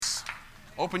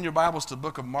Open your Bibles to the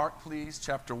book of Mark, please,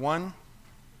 chapter 1.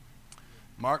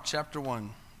 Mark chapter 1.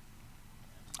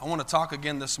 I want to talk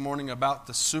again this morning about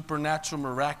the supernatural,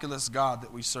 miraculous God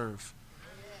that we serve.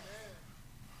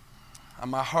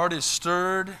 My heart is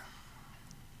stirred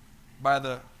by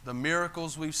the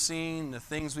miracles we've seen, the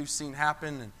things we've seen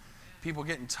happen, and people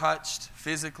getting touched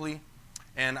physically.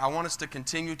 And I want us to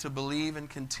continue to believe and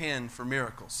contend for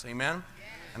miracles. Amen?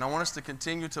 And I want us to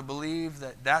continue to believe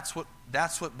that that's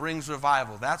what brings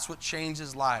revival. That's what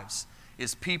changes lives,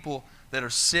 is people that are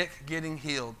sick getting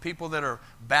healed, people that are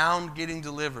bound getting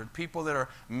delivered, people that are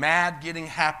mad getting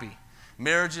happy,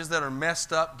 marriages that are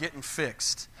messed up getting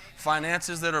fixed,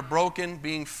 finances that are broken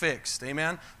being fixed.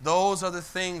 Amen? Those are the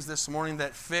things this morning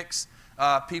that fix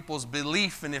people's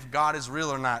belief in if God is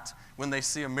real or not when they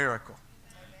see a miracle.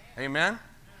 Amen?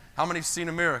 How many have seen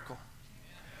a miracle?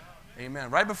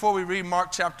 Amen. Right before we read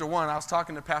Mark chapter 1, I was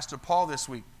talking to Pastor Paul this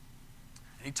week.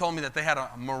 He told me that they had a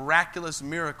miraculous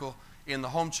miracle in the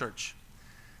home church.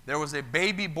 There was a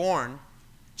baby born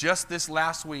just this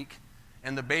last week,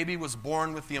 and the baby was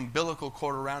born with the umbilical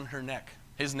cord around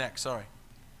his neck.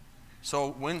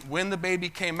 So when the baby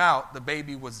came out, the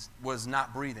baby was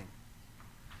not breathing.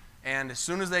 And as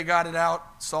soon as they got it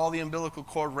out, saw the umbilical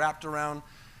cord wrapped around,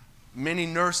 many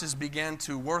nurses began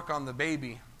to work on the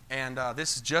baby. And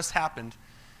this just happened.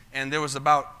 And there was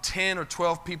about 10 or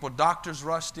 12 people. Doctors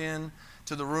rushed in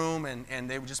to the room, and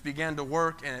they just began to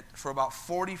work for about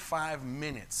 45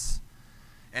 minutes.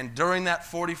 And during that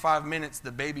 45 minutes,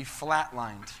 the baby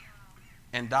flatlined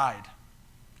and died.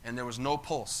 And there was no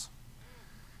pulse.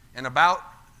 And about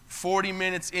 45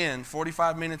 minutes in,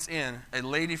 a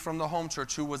lady from the home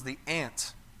church who was the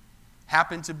aunt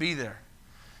happened to be there.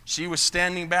 She was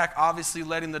standing back, obviously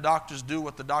letting the doctors do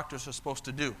what the doctors are supposed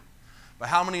to do. But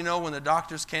how many know when the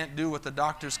doctors can't do what the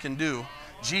doctors can do,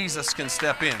 Jesus can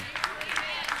step in?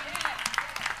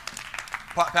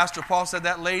 Pastor Paul said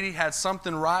that lady had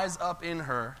something rise up in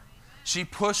her. She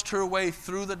pushed her way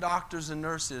through the doctors and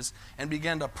nurses and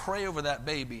began to pray over that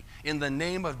baby. In the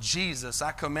name of Jesus,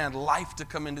 I command life to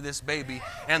come into this baby.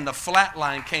 And the flat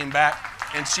line came back,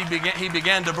 and he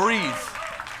began to breathe.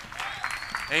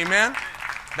 Amen?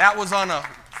 That was on a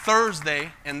Thursday,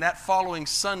 and that following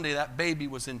Sunday, that baby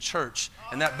was in church,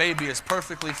 and that baby is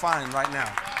perfectly fine right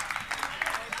now.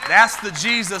 That's the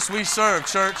Jesus we serve,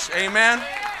 church. Amen?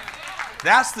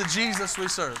 That's the Jesus we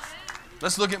serve.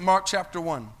 Let's look at Mark chapter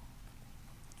 1,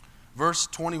 verse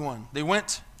 21. They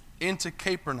went into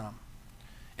Capernaum,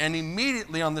 and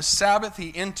immediately on the Sabbath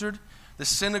he entered the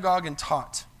synagogue and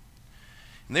taught.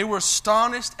 And they were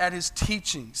astonished at his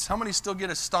teachings. How many still get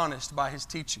astonished by his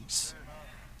teachings?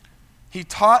 He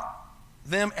taught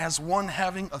them as one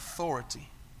having authority,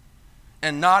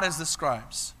 and not as the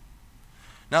scribes.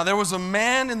 Now there was a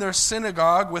man in their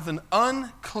synagogue with an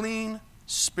unclean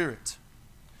spirit.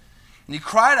 And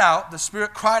the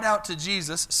spirit cried out to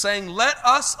Jesus, saying, "Let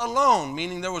us alone,"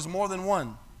 meaning there was more than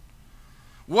one.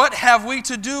 "What have we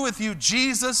to do with you,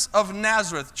 Jesus of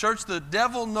Nazareth?" Church, the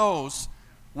devil knows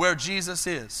where Jesus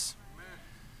is.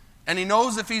 And he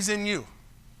knows if he's in you.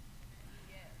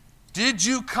 "Did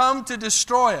you come to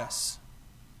destroy us?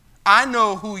 I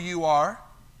know who you are,"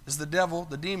 is the devil,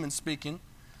 the demon speaking,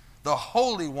 "the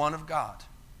Holy One of God."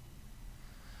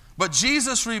 But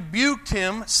Jesus rebuked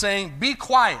him, saying, "Be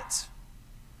quiet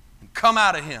and come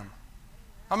out of him."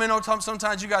 How many know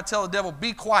sometimes you got to tell the devil,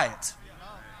 "Be quiet"?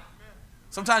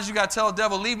 Sometimes you got to tell the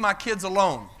devil, "Leave my kids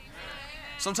alone."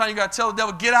 Sometimes you got to tell the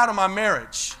devil, "Get out of my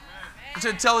marriage." You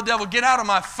got to tell the devil, "Get out of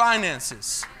my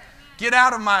finances. Get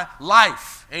out of my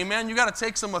life." Amen. You got to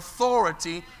take some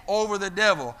authority over the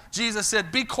devil. Jesus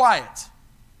said, "Be quiet."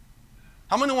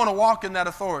 How many want to walk in that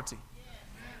authority?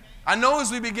 I know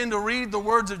as we begin to read the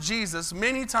words of Jesus,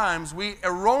 many times we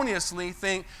erroneously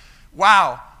think,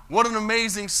 "Wow, what an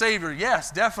amazing Savior."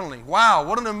 Yes, definitely. "Wow,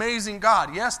 what an amazing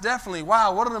God." Yes, definitely.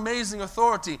 "Wow, what an amazing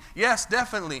authority." Yes,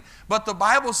 definitely. But the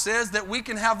Bible says that we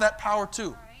can have that power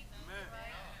too.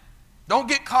 Don't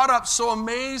get caught up so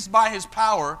amazed by his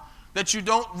power that you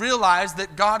don't realize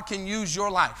that God can use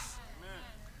your life. Amen.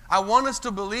 I want us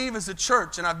to believe as a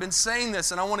church, and I've been saying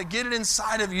this, and I want to get it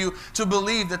inside of you to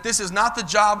believe that this is not the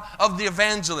job of the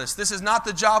evangelist. This is not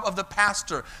the job of the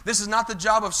pastor. This is not the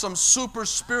job of some super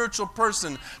spiritual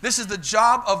person. This is the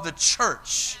job of the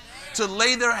church, to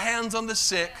lay their hands on the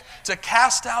sick, to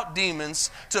cast out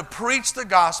demons, to preach the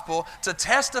gospel, to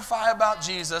testify about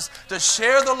Jesus, to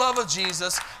share the love of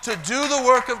Jesus, to do the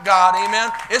work of God.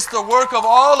 Amen. It's the work of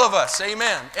all of us.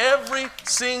 Amen. Every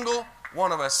single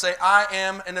one of us. Say, "I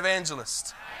am an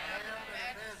evangelist."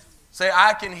 Say,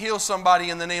 "I can heal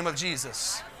somebody in the name of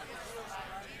Jesus.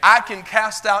 I can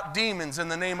cast out demons in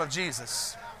the name of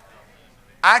Jesus."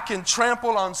 I can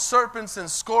trample on serpents and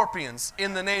scorpions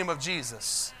in the name of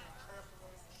Jesus.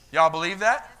 Y'all believe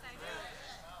that?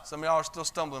 Some of y'all are still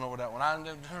stumbling over that one.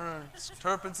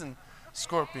 Serpents and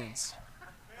scorpions.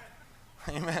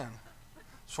 Amen.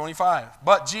 25.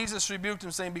 But Jesus rebuked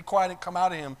him, saying, be quiet and come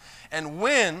out of him. And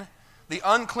when the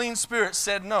unclean spirit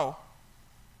said no.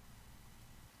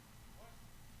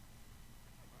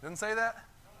 Didn't say that?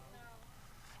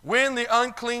 When the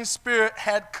unclean spirit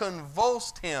had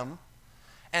convulsed him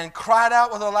and cried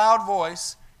out with a loud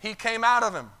voice, he came out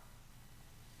of him.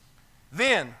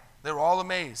 Then they were all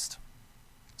amazed.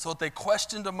 So they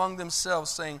questioned among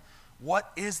themselves, saying,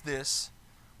 what is this?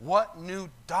 What new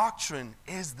doctrine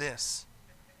is this?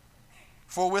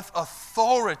 For with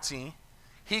authority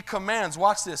he commands,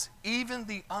 watch this, even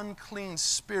the unclean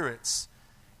spirits,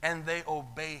 and they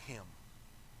obey him.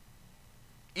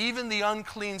 Even the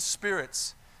unclean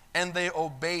spirits, and they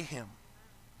obey him.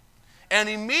 And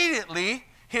immediately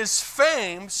his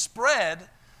fame spread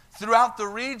throughout the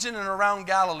region and around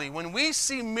Galilee. When we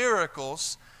see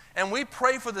miracles and we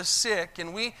pray for the sick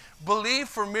and we believe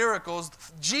for miracles,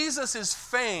 Jesus'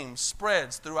 fame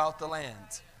spreads throughout the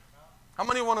land. How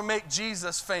many want to make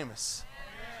Jesus famous?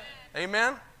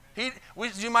 Amen?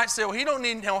 You might say, well, he don't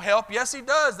need no help. Yes, he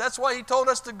does. That's why he told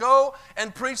us to go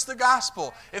and preach the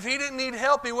gospel. If he didn't need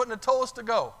help, he wouldn't have told us to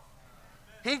go.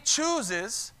 He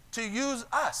chooses to use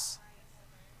us.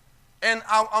 And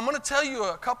I'm going to tell you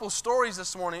a couple stories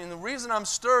this morning. And the reason I'm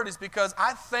stirred is because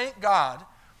I thank God,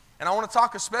 and I want to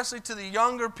talk especially to the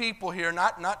younger people here,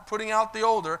 not putting out the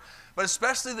older, but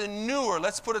especially the newer,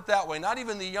 let's put it that way, not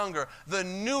even the younger, the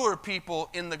newer people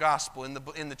in the gospel,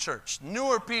 in the church,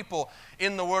 newer people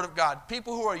in the Word of God,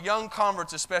 people who are young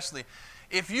converts especially.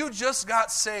 If you just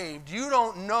got saved, you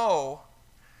don't know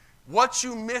what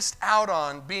you missed out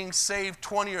on being saved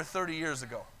 20 or 30 years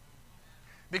ago.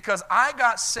 Because I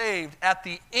got saved at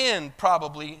the end,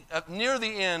 probably, near the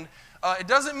end. It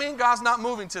doesn't mean God's not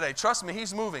moving today. Trust me,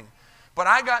 He's moving. But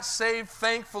I got saved,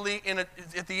 thankfully,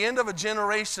 at the end of a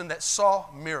generation that saw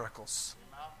miracles.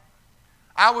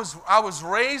 I was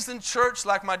raised in church,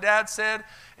 like my dad said,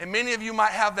 and many of you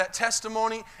might have that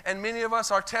testimony, and many of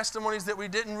us, our testimonies that we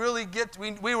didn't really get.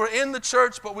 We were in the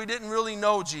church, but we didn't really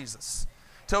know Jesus.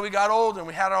 Till we got older and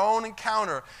we had our own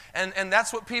encounter. And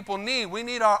that's what people need. We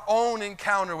need our own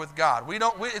encounter with God.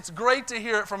 It's great to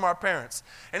hear it from our parents.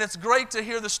 And it's great to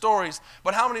hear the stories.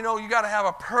 But how many know you got to have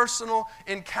a personal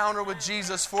encounter with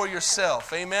Jesus for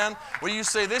yourself? Amen? Where you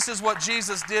say, this is what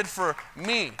Jesus did for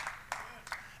me.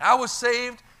 I was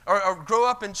saved or grew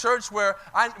up in church where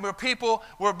people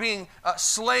were being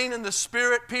slain in the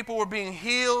Spirit. People were being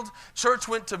healed. Church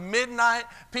went to midnight.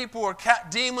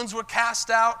 Demons were cast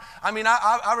out. I mean,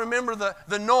 I remember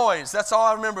the noise. That's all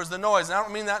I remember is the noise. And I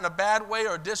don't mean that in a bad way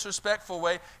or a disrespectful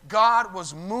way. God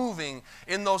was moving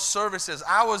in those services.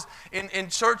 I was in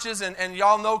churches, and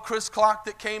y'all know Chris Clark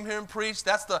that came here and preached.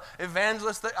 That's the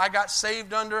evangelist that I got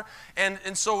saved under.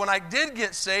 And so when I did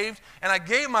get saved and I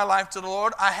gave my life to the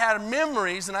Lord, I had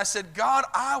memories. And I said, God,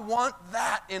 I want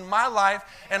that in my life,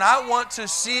 and I want to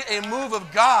see a move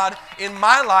of God in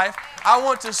my life. I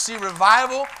want to see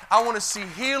revival. I want to see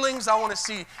healings. I want to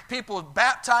see people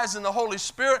baptized in the Holy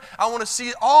Spirit. I want to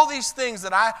see all these things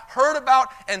that I heard about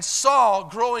and saw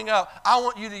growing up. I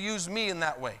want you to use me in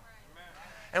that way.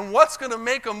 And what's going to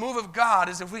make a move of God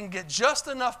is if we can get just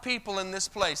enough people in this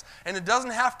place. And it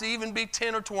doesn't have to even be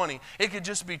 10 or 20. It could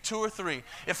just be 2 or 3.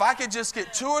 If I could just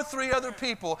get 2 or 3 other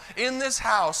people in this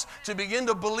house to begin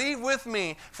to believe with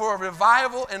me for a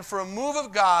revival and for a move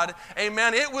of God,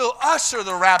 amen, it will usher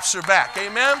the rapture back,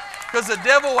 amen? Because the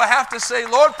devil will have to say,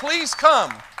 Lord, please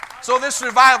come, so this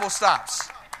revival stops.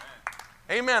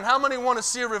 Amen. How many want to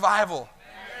see a revival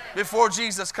before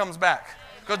Jesus comes back?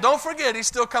 Because don't forget, He's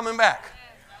still coming back.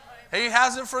 He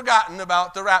hasn't forgotten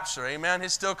about the rapture. Amen.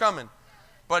 He's still coming.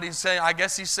 But He's saying,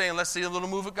 let's see a little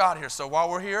move of God here. So while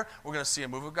we're here, we're going to see a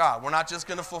move of God. We're not just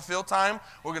going to fulfill time.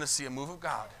 We're going to see a move of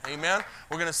God. Amen.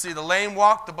 We're going to see the lame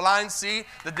walk, the blind see,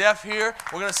 the deaf hear.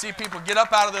 We're going to see people get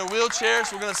up out of their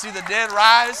wheelchairs. We're going to see the dead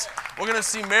rise. We're going to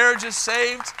see marriages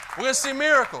saved. We're going to see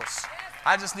miracles.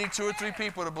 I just need 2 or 3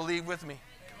 people to believe with me.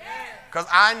 Because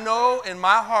I know in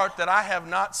my heart that I have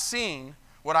not seen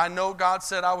what I know God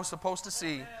said I was supposed to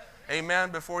see.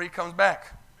 Amen. Before He comes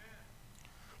back.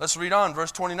 Let's read on.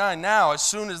 Verse 29. Now, as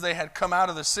soon as they had come out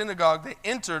of the synagogue, they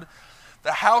entered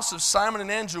the house of Simon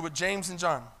and Andrew with James and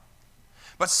John.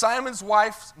 But Simon's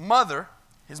wife's mother,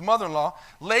 his mother-in-law,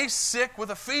 lay sick with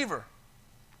a fever.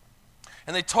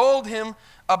 And they told him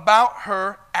about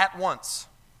her at once.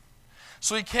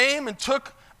 So he came and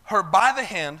took her by the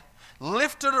hand,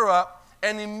 lifted her up,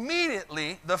 and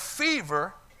immediately the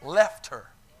fever left her.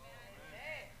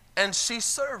 and she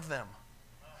served them.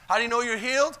 How do you know you're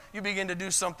healed? You begin to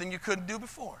do something you couldn't do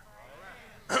before.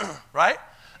 Right?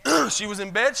 She was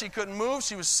in bed. She couldn't move.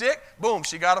 She was sick. Boom.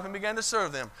 She got up and began to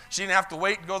serve them. She didn't have to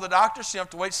wait to go to the doctor. She didn't have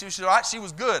to wait to see if she was all right. She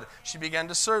was good. She began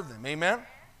to serve them. Amen?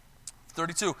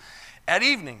 32. At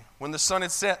evening, when the sun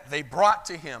had set, they brought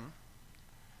to him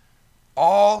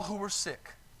all who were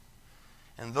sick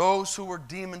and those who were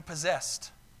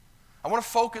demon-possessed. I want to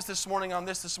focus this morning on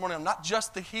not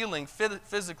just the healing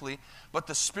physically, but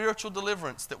the spiritual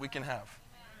deliverance that we can have.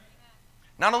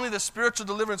 Not only the spiritual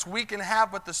deliverance we can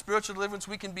have, but the spiritual deliverance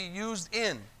we can be used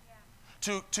in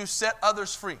to set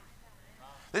others free.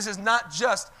 This is not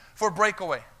just for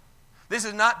breakaway. This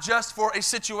is not just for a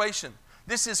situation.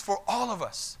 This is for all of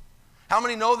us. How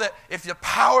many know that if the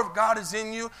power of God is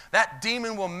in you, that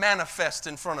demon will manifest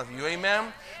in front of you?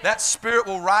 Amen? That spirit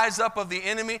will rise up of the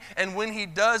enemy, and when he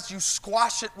does, you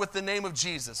squash it with the name of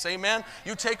Jesus. Amen?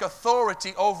 You take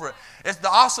authority over it. It's the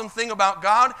awesome thing about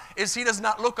God is he does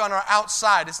not look on our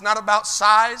outside. It's not about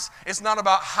size. It's not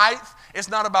about height. It's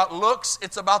not about looks.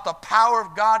 It's about the power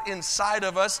of God inside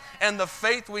of us and the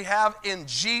faith we have in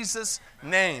Jesus'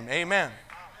 name. Amen.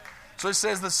 So it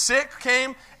says the sick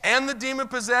came and the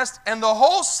demon-possessed, and the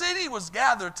whole city was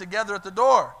gathered together at the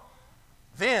door.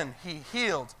 Then he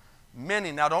healed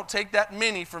many. Now don't take that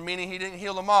many for meaning he didn't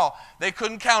heal them all. They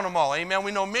couldn't count them all. Amen.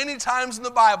 We know many times in the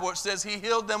Bible it says he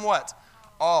healed them what?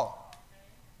 All.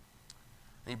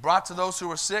 And he brought to those who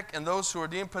were sick and those who were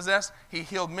demon-possessed. He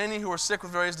healed many who were sick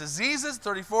with various diseases,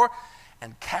 34,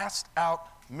 and cast out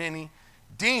many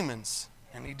demons.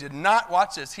 And he did not,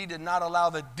 watch this, he did not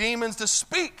allow the demons to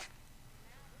speak.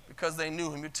 Because they knew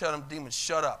him. You tell them, demons,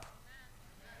 shut up.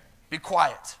 Be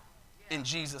quiet in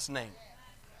Jesus' name.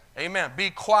 Amen. Be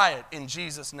quiet in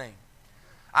Jesus' name.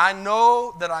 I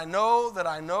know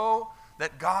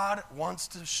that God wants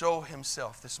to show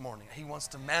himself this morning. He wants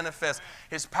to manifest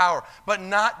his power. But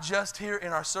not just here in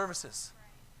our services.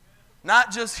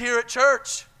 Not just here at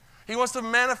church. He wants to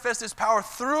manifest his power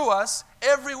through us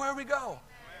everywhere we go.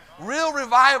 Real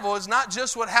revival is not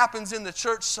just what happens in the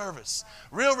church service.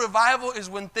 Real revival is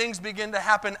when things begin to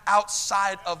happen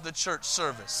outside of the church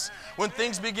service. When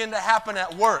things begin to happen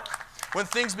at work. When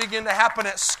things begin to happen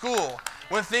at school.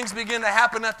 When things begin to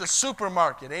happen at the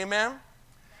supermarket. Amen?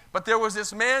 But there was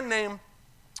this man named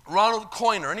Ronald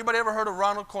Coiner. Anybody ever heard of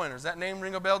Ronald Coiner? Does that name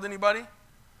ring a bell to anybody?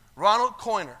 Ronald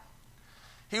Coiner.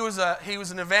 He was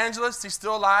an evangelist. He's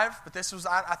still alive, but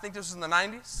I think this was in the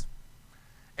 90s.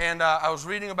 And I was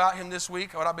reading about him this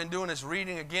week. What I've been doing is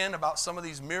reading again about some of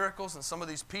these miracles and some of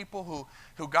these people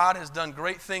who God has done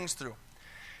great things through.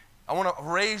 I want to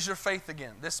raise your faith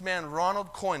again. This man,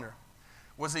 Ronald Coiner,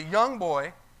 was a young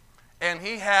boy, and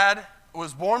he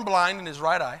was born blind in his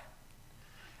right eye.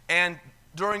 And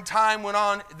during time went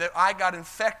on, the eye got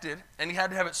infected, and he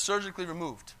had to have it surgically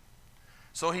removed.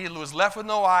 So he was left with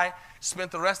no eye,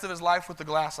 spent the rest of his life with the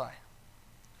glass eye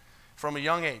from a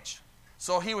young age.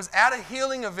 So he was at a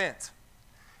healing event,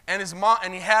 and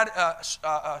he had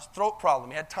a throat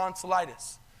problem. He had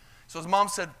tonsillitis. So his mom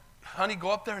said, honey, go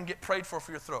up there and get prayed for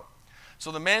your throat.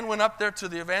 So the man went up there to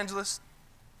the evangelist,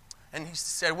 and he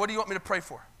said, what do you want me to pray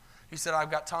for? He said,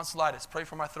 I've got tonsillitis. Pray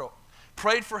for my throat.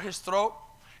 Prayed for his throat.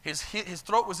 His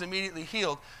throat was immediately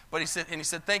healed, but he said,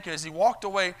 thank you. As he walked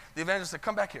away, the evangelist said,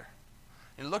 come back here.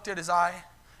 And he looked at his eye,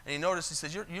 and he noticed, he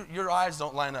said, your eyes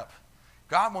don't line up.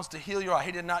 God wants to heal your eye.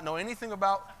 He did not know anything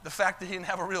about the fact that he didn't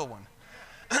have a real one.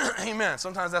 Amen.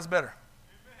 Sometimes that's better.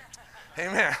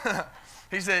 Amen.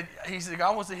 He said,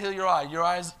 God wants to heal your eye. Your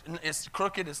eye is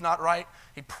crooked. It's not right.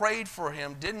 He prayed for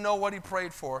him. Didn't know what he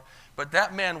prayed for. But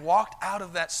that man walked out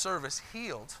of that service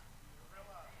healed.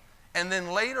 And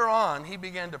then later on, he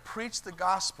began to preach the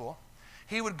gospel.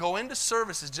 He would go into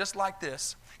services just like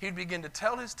this. He'd begin to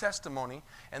tell his testimony.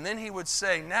 And then he would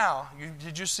say, now,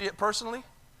 did you see it personally?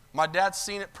 My dad's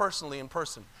seen it personally in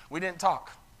person. We didn't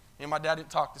talk. Me and my dad didn't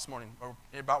talk this morning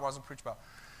about what I was going to preach about.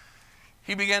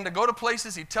 He began to go to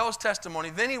places. He'd tell his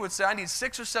testimony. Then he would say, I need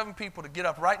 6 or 7 people to get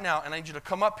up right now, and I need you to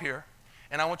come up here,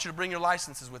 and I want you to bring your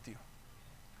licenses with you.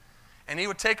 And he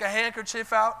would take a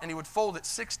handkerchief out, and he would fold it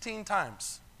 16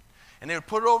 times. And they would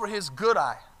put it over his good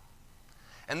eye.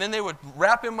 And then they would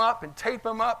wrap him up and tape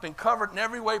him up and cover it in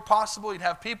every way possible. He'd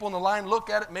have people in the line look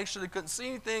at it, make sure they couldn't see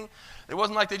anything. It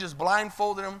wasn't like they just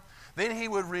blindfolded him. Then he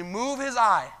would remove his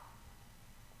eye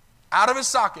out of his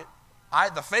socket,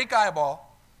 the fake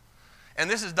eyeball, and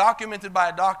this is documented by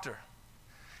a doctor.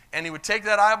 And he would take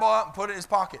that eyeball out and put it in his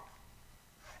pocket.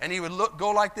 And he would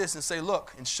go like this and say,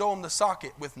 look, and show him the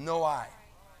socket with no eye.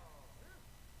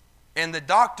 And the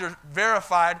doctor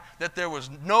verified that there was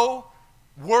no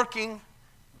working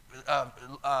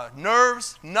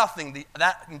nerves, nothing.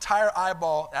 That entire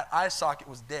eyeball, that eye socket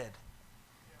was dead.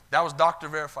 That was doctor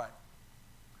verified.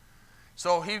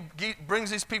 So he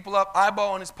brings these people up,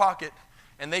 eyeball in his pocket,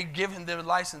 and they give him their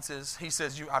licenses. He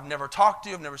says, I've never talked to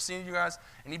you, I've never seen you guys.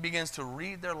 And he begins to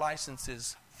read their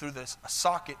licenses through this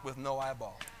socket with no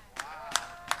eyeball.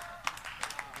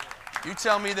 You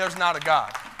tell me there's not a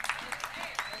God.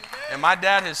 And my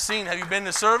dad has seen, have you been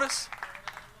to service?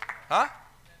 Huh?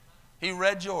 He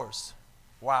read yours.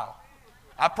 Wow.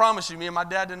 I promise you, me and my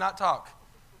dad did not talk.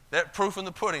 That proof in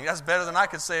the pudding. That's better than I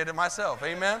could say it myself.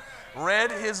 Amen.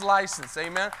 Read his license.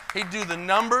 Amen. He'd do the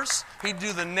numbers. He'd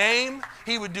do the name.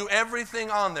 He would do everything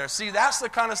on there. See, that's the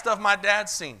kind of stuff my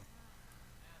dad's seen.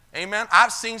 Amen.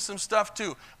 I've seen some stuff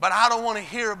too. But I don't want to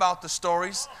hear about the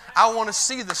stories. I want to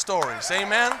see the stories.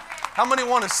 Amen. How many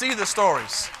want to see the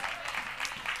stories?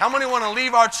 How many want to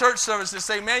leave our church service and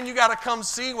say, man, you got to come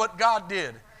see what God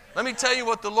did? Let me tell you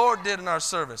what the Lord did in our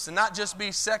service, and not just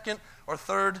be second or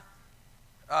third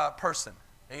person.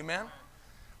 Amen?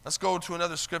 Let's go to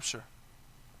another scripture.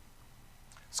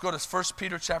 Let's go to 1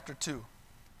 Peter chapter 2.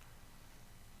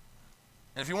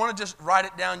 And if you want to just write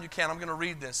it down, you can. I'm going to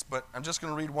read this, but I'm just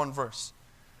going to read one verse.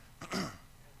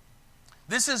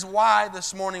 This is why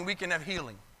this morning we can have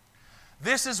healing.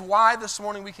 This is why this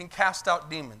morning we can cast out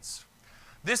demons.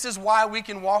 This is why we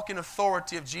can walk in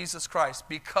authority of Jesus Christ,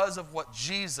 because of what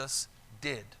Jesus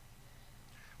did.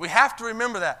 We have to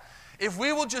remember that. If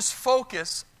we will just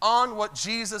focus on what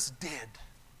Jesus did,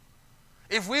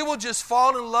 if we will just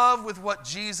fall in love with what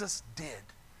Jesus did,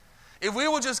 if we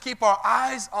will just keep our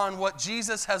eyes on what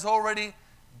Jesus has already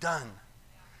done,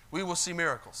 we will see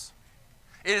miracles.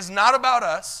 It is not about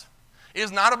us. It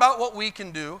is not about what we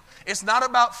can do. It's not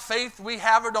about faith we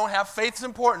have or don't have. Faith is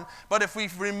important. But if we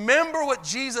remember what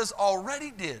Jesus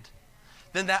already did,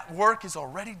 then that work is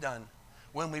already done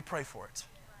when we pray for it.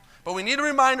 But we need to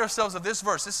remind ourselves of this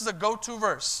verse. This is a go-to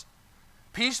verse.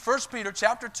 1 Peter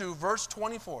chapter 2, verse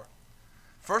 24.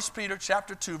 1 Peter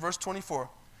chapter 2, verse 24.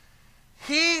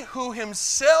 He who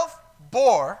himself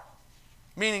bore,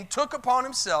 meaning took upon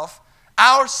himself,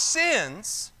 our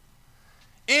sins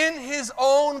in his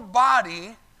own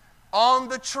body on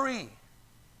the tree.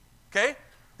 Okay?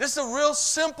 This is a real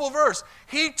simple verse.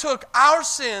 He took our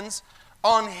sins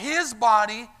on his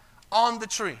body on the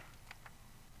tree.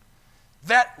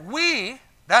 That we,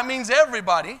 that means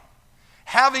everybody,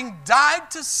 having died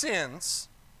to sins,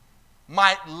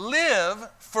 might live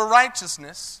for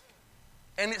righteousness.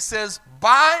 And it says,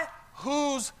 by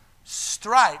whose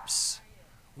stripes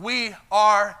we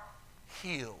are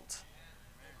healed.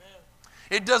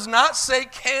 It does not say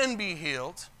can be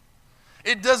healed.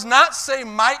 It does not say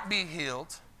might be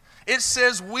healed. It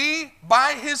says we,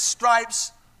 by his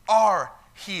stripes, are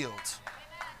healed.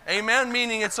 Amen?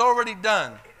 Meaning it's already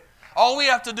done. All we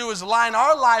have to do is line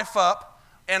our life up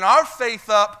and our faith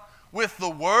up with the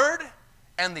word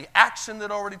and the action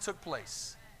that already took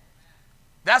place.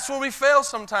 That's where we fail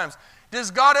sometimes.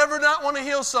 Does God ever not want to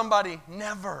heal somebody?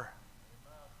 Never.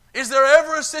 Is there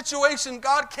ever a situation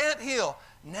God can't heal?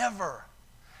 Never.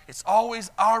 It's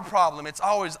always our problem. It's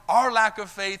always our lack of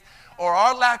faith or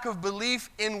our lack of belief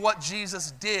in what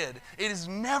Jesus did. It is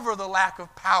never the lack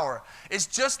of power. It's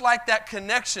just like that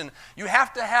connection. You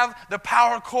have to have the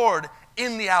power cord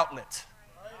in the outlet.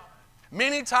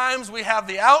 Many times we have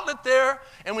the outlet there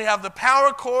and we have the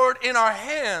power cord in our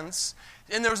hands,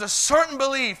 and there's a certain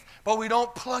belief, but we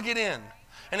don't plug it in.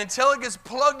 And until it gets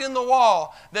plugged in the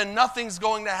wall, then nothing's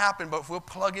going to happen. But if we'll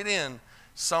plug it in,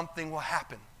 something will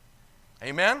happen.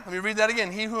 Amen? Let me read that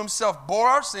again. He who himself bore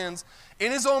our sins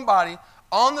in his own body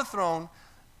on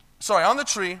the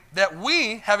tree, that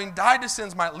we, having died to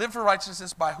sins, might live for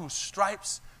righteousness, by whose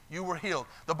stripes you were healed.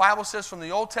 The Bible says from the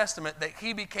Old Testament that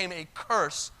he became a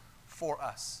curse for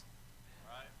us.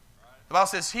 The Bible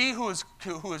says he who is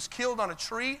killed on a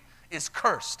tree is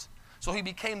cursed. So he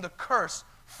became the curse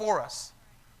for us.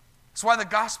 That's why the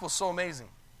gospel is so amazing.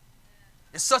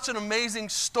 It's such an amazing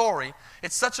story.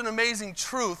 It's such an amazing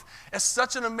truth. It's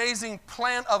such an amazing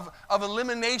plan of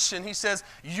elimination. He says,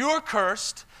 you're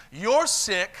cursed, you're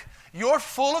sick, you're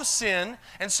full of sin,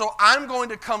 and so I'm going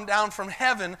to come down from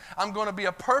heaven. I'm going to be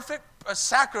a perfect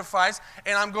sacrifice,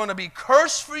 and I'm going to be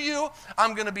cursed for you.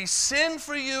 I'm going to be sin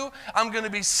for you. I'm going to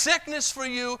be sickness for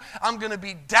you. I'm going to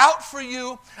be doubt for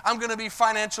you. I'm going to be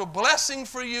financial blessing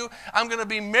for you. I'm going to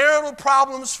be marital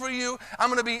problems for you. I'm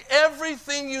going to be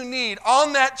everything you need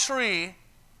on that tree.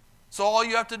 So all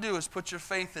you have to do is put your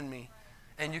faith in me,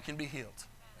 and you can be healed.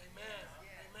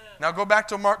 Amen. Now go back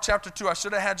to Mark chapter 2. I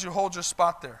should have had you hold your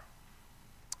spot there.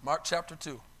 Mark chapter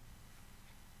 2.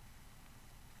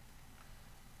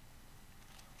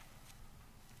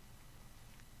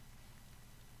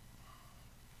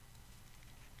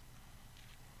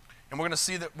 And we're going to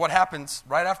see that what happens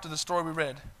right after the story we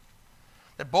read.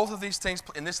 That both of these things,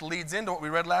 and this leads into what we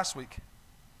read last week.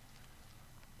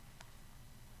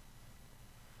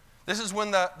 This is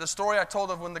when the story I told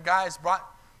of when the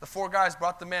 4 guys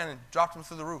brought the man and dropped him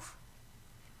through the roof.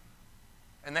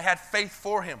 And they had faith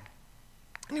for him.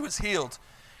 And he was healed.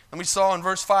 And we saw in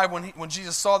verse 5, when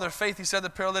Jesus saw their faith, he said to the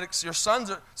paralytics, your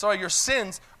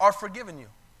sins are forgiven you.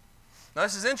 Now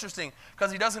this is interesting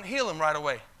because he doesn't heal him right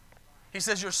away. He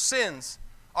says your sins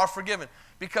are forgiven.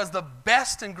 Because the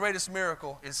best and greatest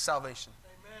miracle is salvation.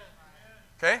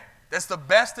 Okay? That's the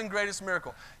best and greatest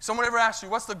miracle. Someone ever asks you,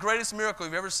 what's the greatest miracle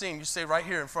you've ever seen? You say right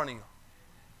here in front of you.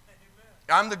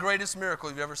 I'm the greatest miracle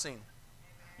you've ever seen.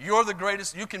 You're the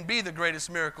greatest, you can be the greatest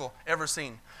miracle ever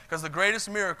seen. Because the greatest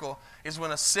miracle is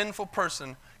when a sinful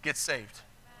person gets saved.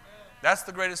 That's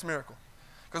the greatest miracle.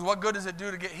 Because what good does it do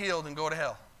to get healed and go to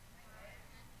hell?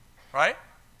 Right?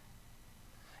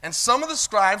 And some of the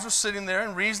scribes were sitting there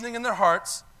and reasoning in their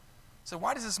hearts. Said,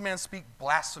 why does this man speak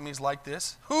blasphemies like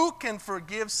this? Who can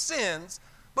forgive sins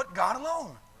but God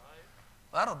alone?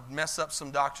 Well, that'll mess up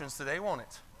some doctrines today, won't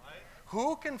it?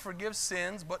 Who can forgive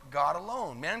sins but God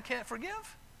alone? Man can't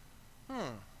forgive?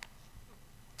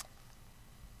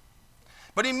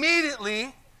 But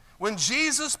immediately, when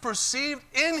Jesus perceived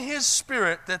in his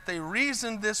spirit that they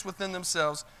reasoned this within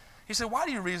themselves, he said, why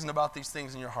do you reason about these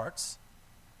things in your hearts?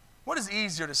 What is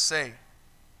easier to say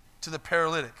to the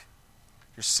paralytic?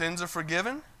 Your sins are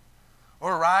forgiven?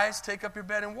 Or arise, take up your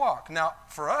bed and walk. Now,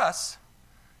 for us,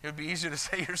 it would be easier to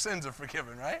say your sins are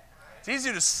forgiven, right? It's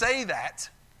easier to say that.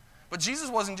 But Jesus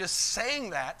wasn't just saying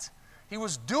that. He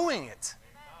was doing it.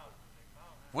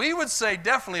 We would say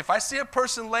definitely, if I see a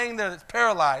person laying there that's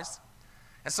paralyzed,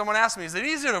 and someone asks me, is it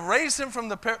easier to raise him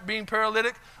from being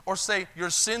paralytic or say your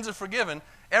sins are forgiven?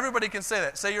 Everybody can say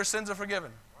that. Say your sins are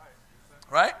forgiven.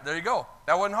 Right? There you go.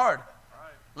 That wasn't hard.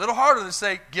 A little harder to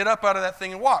say, get up out of that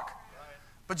thing and walk.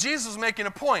 But Jesus was making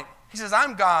a point. He says,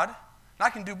 I'm God, and I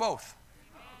can do both.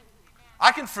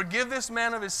 I can forgive this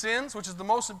man of his sins, which is the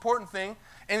most important thing.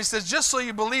 And he says, just so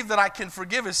you believe that I can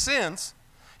forgive his sins,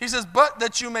 he says, but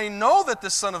that you may know that the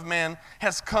Son of Man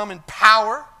has come in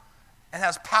power and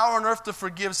has power on earth to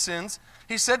forgive sins.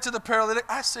 He said to the paralytic,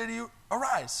 I say to you,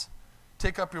 arise,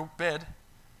 take up your bed,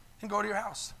 and go to your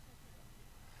house.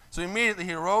 So immediately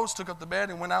he arose, took up the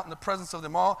bed, and went out in the presence of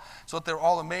them all, so that they were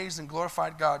all amazed and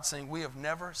glorified God, saying, we have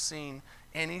never seen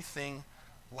anything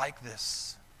like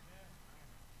this.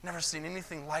 Never seen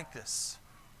anything like this.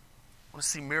 I want to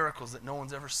see miracles that no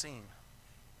one's ever seen.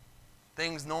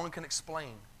 Things no one can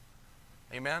explain.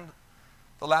 Amen?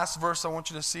 The last verse I want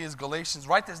you to see is Galatians.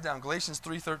 Write this down, Galatians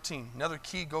 3:13. Another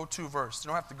key go-to verse. You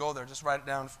don't have to go there, just write it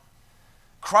down.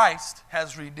 Christ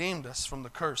has redeemed us from the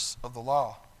curse of the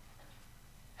law,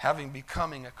 having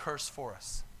becoming a curse for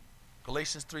us.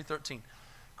 Galatians 3:13.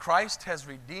 Christ has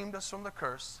redeemed us from the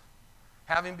curse,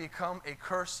 having become a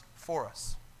curse for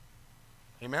us.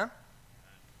 Amen?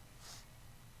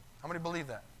 How many believe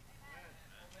that?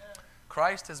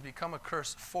 Christ has become a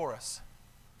curse for us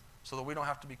so that we don't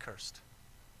have to be cursed.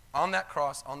 On that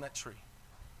cross, on that tree.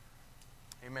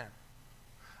 Amen.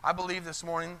 I believe this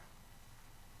morning,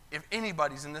 if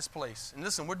anybody's in this place, and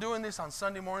listen, we're doing this on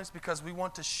Sunday mornings because we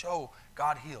want to show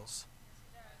God heals.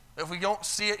 If we don't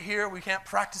see it here, we can't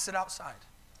practice it outside.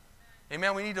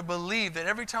 Amen. We need to believe that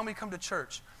every time we come to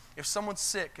church, if someone's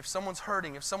sick, if someone's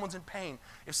hurting, if someone's in pain,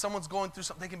 if someone's going through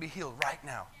something, they can be healed right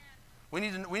now. We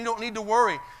don't need to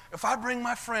worry. If I bring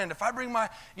my friend,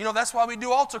 that's why we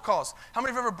do altar calls. How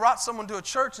many have ever brought someone to a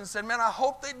church and said, man, I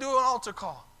hope they do an altar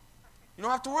call? You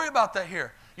don't have to worry about that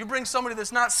here. You bring somebody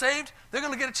that's not saved, they're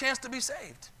going to get a chance to be saved.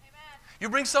 Amen. You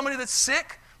bring somebody that's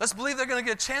sick, let's believe they're going to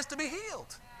get a chance to be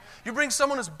healed. You bring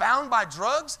someone who's bound by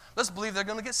drugs, let's believe they're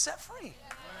going to get set free.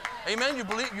 Amen.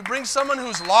 You bring someone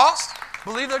who's lost,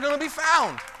 believe they're going to be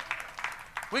found.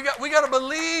 We got to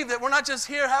believe that we're not just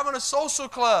here having a social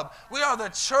club. We are the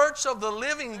church of the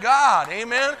living God.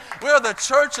 Amen. We are the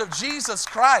church of Jesus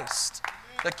Christ,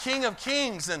 the King of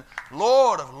Kings and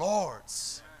Lord of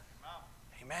Lords.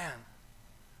 Amen.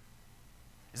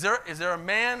 Is there a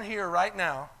man here right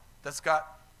now that's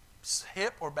got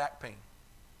hip or back pain?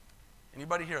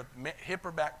 Anybody here, hip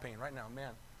or back pain right now?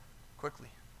 Man, quickly.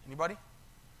 Anybody?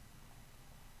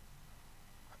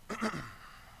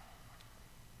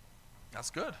 That's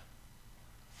good.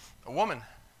 A woman,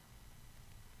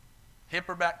 hip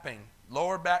or back pain,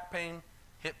 lower back pain,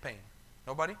 hip pain.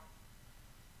 Nobody?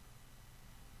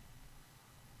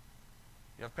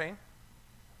 You have pain?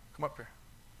 Come up here.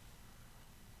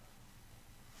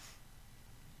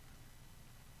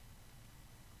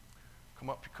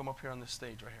 Come up here on this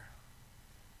stage right here.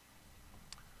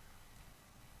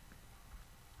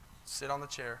 Sit on the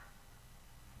chair.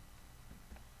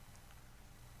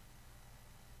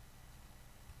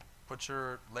 Put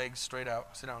your legs straight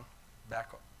out. Sit down. Back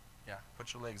up. Yeah,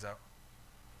 put your legs out.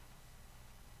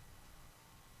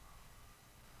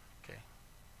 Okay.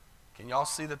 Can y'all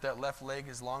see that left leg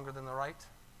is longer than the right?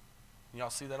 Can y'all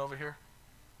see that over here?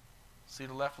 See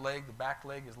the left leg, the back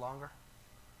leg is longer?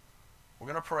 We're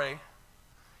going to pray,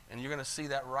 and you're going to see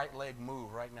that right leg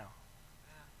move right now.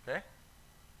 Okay?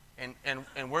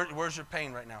 And where's your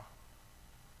pain right now?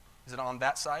 Is it on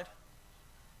that side?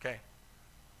 Okay.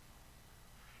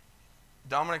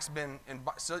 Dominic's been in.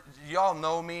 So y'all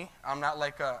know me. I'm not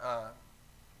like what's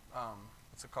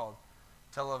it called?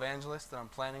 Televangelist. That I'm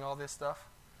planning all this stuff.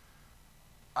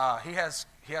 He has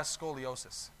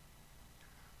scoliosis.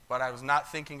 But I was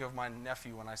not thinking of my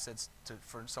nephew when I said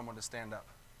for someone to stand up.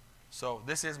 So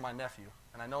this is my nephew,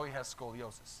 and I know he has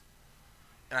scoliosis,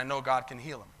 and I know God can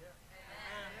heal him.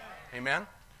 Amen?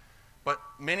 But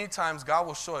many times God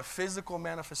will show a physical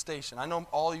manifestation. I know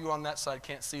all of you on that side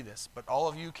can't see this, but all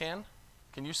of you can.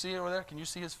 Can you see it over there? Can you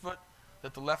see his foot?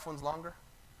 That the left one's longer?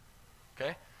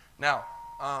 Okay? Now,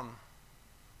 I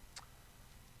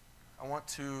don't want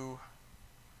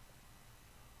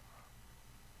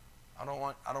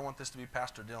this to be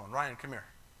Pastor Dylan. Ryan, come here.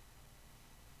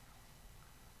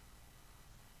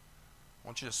 I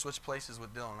want you to switch places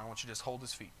with Dylan. I want you to just hold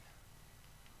his feet.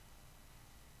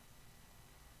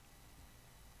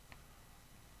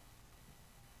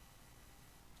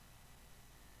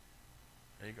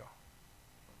 There you go.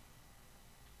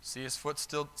 See his foot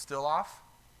still off?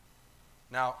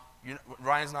 Now,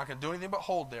 Ryan's not going to do anything but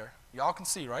hold there. Y'all can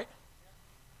see, right?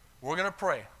 We're going to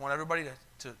pray. I want everybody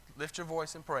to lift your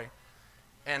voice and pray.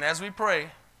 And as we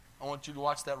pray, I want you to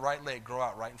watch that right leg grow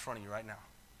out right in front of you right now.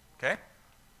 Okay?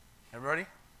 Everybody?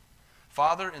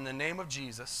 Father, in the name of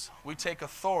Jesus, we take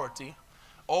authority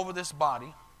over this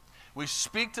body. We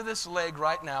speak to this leg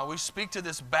right now. We speak to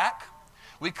this back.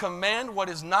 We command what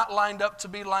is not lined up to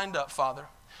be lined up, Father.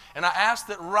 And I ask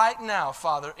that right now,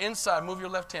 Father, inside, move your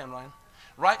left hand, Ryan.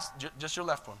 Right, just your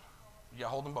left one. Yeah,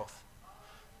 hold them both.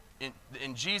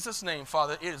 In Jesus' name,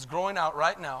 Father, it is growing out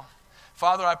right now.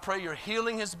 Father, I pray you're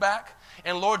healing his back.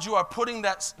 And Lord, you are putting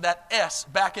that S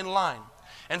back in line.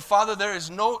 And Father, there is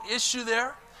no issue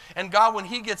there. And God, when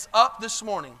he gets up this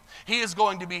morning, he is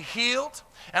going to be healed.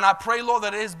 And I pray, Lord,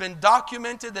 that it has been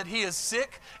documented that he is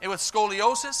sick and with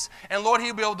scoliosis. And Lord,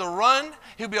 he'll be able to run.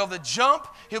 He'll be able to jump.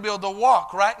 He'll be able to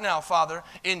walk right now, Father,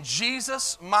 in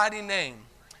Jesus' mighty name.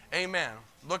 Amen.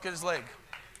 Look at his leg.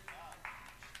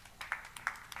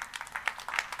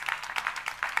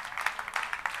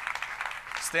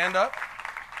 Stand up.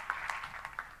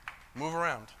 Move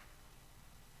around.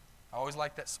 I always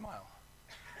like that smile.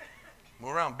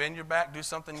 Move around. Bend your back. Do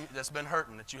something that's been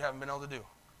hurting that you haven't been able to do.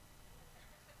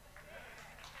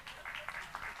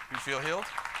 You feel healed?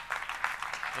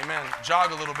 Amen.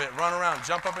 Jog a little bit. Run around.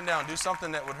 Jump up and down. Do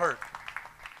something that would hurt.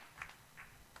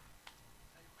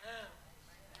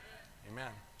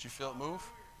 Amen. Did you feel it move?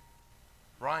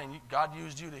 Ryan, God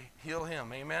used you to heal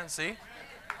him. Amen. See?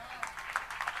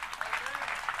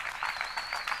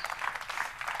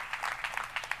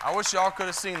 I wish y'all could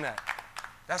have seen that.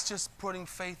 That's just putting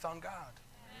faith on God.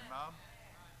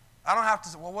 I don't have to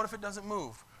say, well, what if it doesn't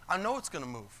move? I know it's going to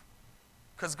move.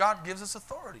 Because God gives us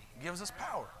authority. He gives us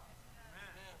power.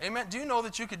 Amen. Do you know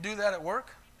that you could do that at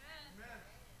work?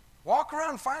 Walk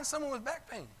around and find someone with back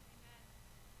pain.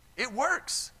 It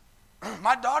works.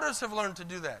 My daughters have learned to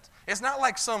do that. It's not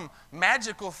like some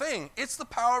magical thing. It's the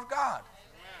power of God.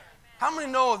 How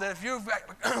many know that if you've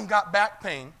got back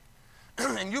pain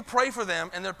and you pray for them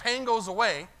and their pain goes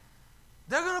away,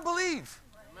 they're going to believe.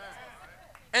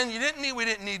 And we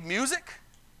didn't need music.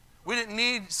 We didn't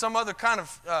need some other kind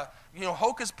of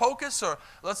hocus pocus or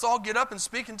let's all get up and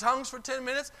speak in tongues for 10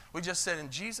 minutes. We just said in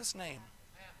Jesus' name.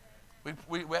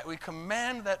 We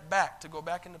command that back to go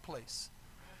back into place.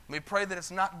 We pray that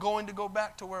it's not going to go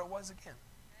back to where it was again.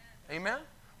 Amen?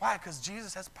 Why? Because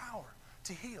Jesus has power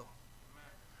to heal.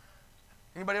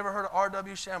 Anybody ever heard of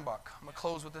R.W. Schambach? I'm going to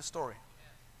close with this story.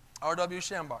 R.W.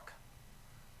 Schambach.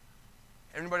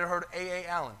 Anybody ever heard of A.A.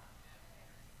 Allen?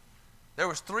 There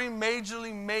was 3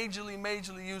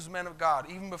 majorly used men of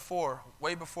God, even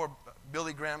way before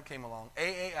Billy Graham came along.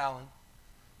 A.A. Allen,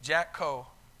 Jack Coe,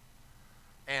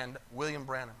 and William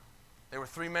Branham. There were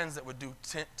 3 men that would do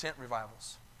tent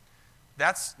revivals.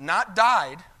 That's not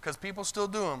died, because people still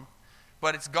do them,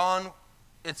 but it's gone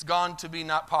to be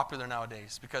not popular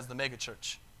nowadays because the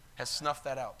megachurch has snuffed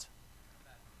that out.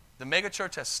 The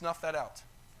megachurch has snuffed that out.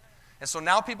 And so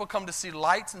now people come to see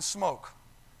lights and smoke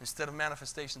instead of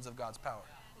manifestations of God's power.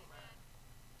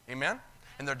 Amen?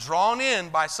 And they're drawn in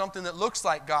by something that looks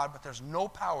like God, but there's no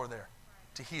power there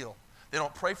to heal. They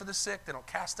don't pray for the sick. They don't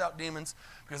cast out demons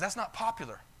because that's not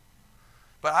popular.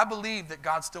 But I believe that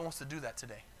God still wants to do that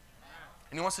today.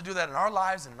 And He wants to do that in our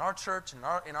lives and in our church and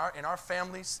in our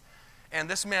families. And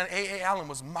this man, A.A. Allen,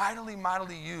 was mightily,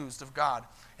 mightily used of God.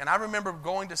 And I remember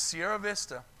going to Sierra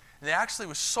Vista, and they actually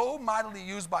was so mightily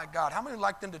used by God. How many would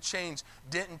like them to change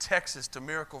Denton, Texas to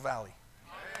Miracle Valley?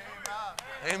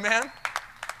 Amen. Amen.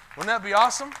 Wouldn't that be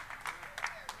awesome?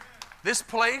 This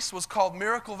place was called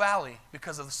Miracle Valley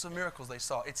because of the miracles they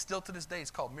saw. It's still to this day,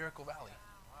 it's called Miracle Valley.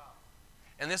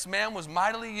 And this man was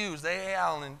mightily used, A.A.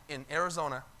 Allen, in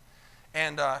Arizona.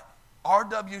 And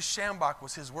R.W. Shambach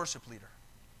was his worship leader.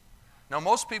 Now,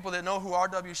 most people that know who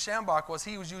R.W. Shambach was,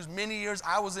 he was used many years.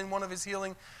 I was in one of his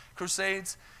healing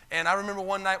crusades. And I remember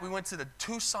one night we went to the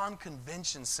Tucson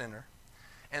Convention Center.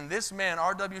 And this man,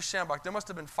 R.W. Shambach, there must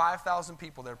have been 5,000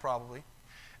 people there probably.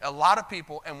 A lot of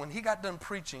people. And when he got done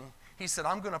preaching, he said,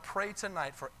 I'm going to pray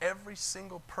tonight for every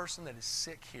single person that is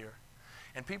sick here.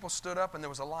 And people stood up, and there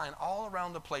was a line all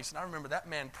around the place. And I remember that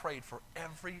man prayed for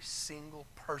every single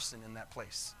person in that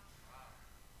place.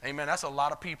 Amen. That's a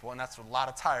lot of people, and that's a lot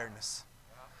of tiredness.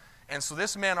 And so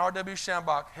this man, R.W.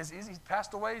 Shambach, has he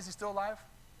passed away? Is he still alive?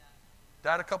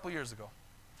 Died a couple years ago.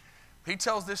 He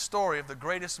tells this story of the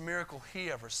greatest miracle he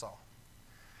ever saw.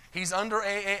 He's under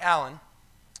A.A. Allen.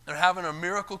 They're having a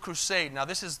miracle crusade. Now,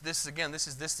 this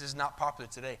is not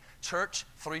popular today. Church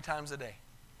 3 times a day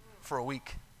for a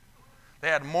week. They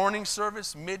had morning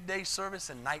service, midday service,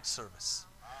 and night service.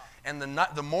 And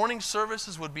the morning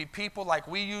services would be people like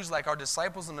we use, like our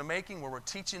disciples in the making, where we're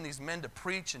teaching these men to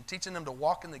preach and teaching them to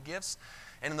walk in the gifts.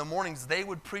 And in the mornings, they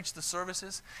would preach the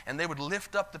services, and they would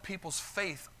lift up the people's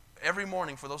faith every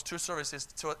morning for those 2 services.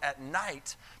 So at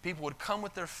night, people would come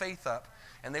with their faith up,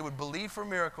 and they would believe for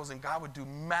miracles, and God would do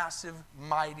massive,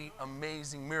 mighty,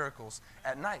 amazing miracles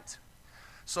at night.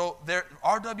 So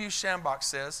R.W. Shambach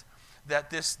says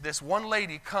that this one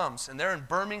lady comes, and they're in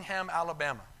Birmingham,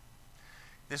 Alabama.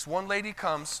 This one lady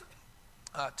comes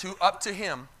up to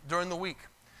him during the week,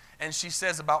 and she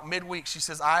says about midweek, she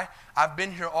says, I've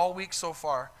been here all week so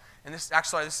far, and this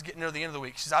is getting near the end of the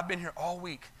week. She says, I've been here all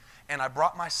week, and I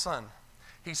brought my son.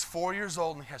 He's 4 years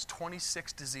old, and he has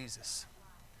 26 diseases.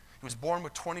 He was born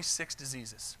with 26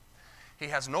 diseases. He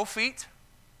has no feet.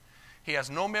 He has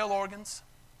no male organs.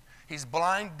 He's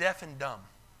blind, deaf, and dumb.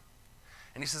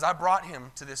 And he says, I brought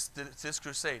him to this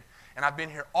crusade. And I've been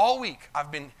here all week.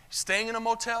 I've been staying in a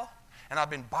motel, and I've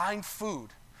been buying food.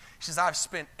 She says, I've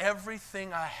spent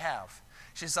everything I have.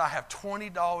 She says, I have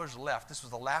 $20 left. This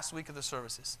was the last week of the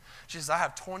services. She says, I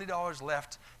have $20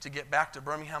 left to get back to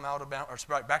Birmingham, Alabama,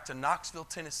 or back to Knoxville,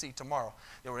 Tennessee tomorrow.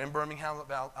 They were in Birmingham,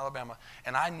 Alabama,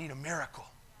 and I need a miracle.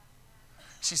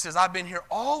 She says, I've been here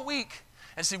all week.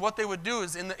 And see, what they would do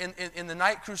is in the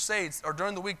night crusades, or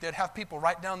during the week, they'd have people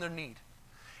write down their need.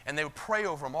 And they would pray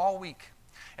over them all week.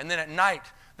 And then at night,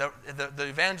 the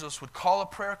evangelist would call a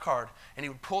prayer card, and he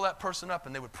would pull that person up,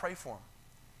 and they would pray for him.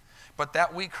 But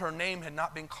that week, her name had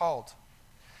not been called.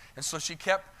 And so she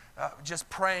kept just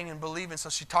praying and believing. So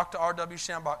she talked to R.W.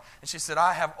 Shambach, and she said,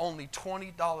 I have only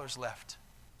 $20 left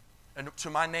to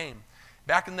my name.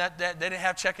 Back in that day, they didn't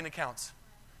have checking accounts.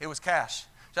 It was cash.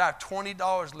 So I have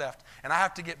 $20 left, and I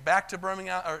have to get back to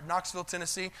Birmingham or Knoxville,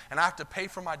 Tennessee, and I have to pay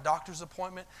for my doctor's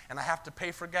appointment, and I have to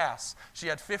pay for gas. She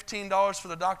had $15 for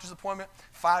the doctor's appointment,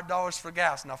 $5 for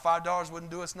gas. Now, $5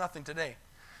 wouldn't do us nothing today,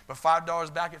 but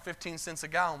 $5 back at 15 cents a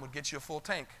gallon would get you a full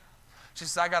tank. She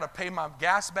said, I got to pay my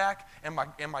gas back and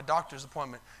my doctor's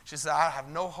appointment. She said, I have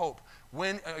no hope.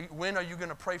 When are you going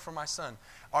to pray for my son?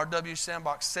 R.W.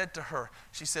 Shambach said to her,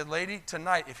 she said, lady,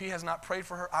 tonight, if he has not prayed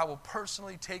for her, I will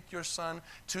personally take your son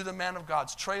to the man of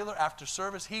God's trailer after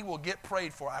service. He will get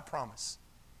prayed for, I promise.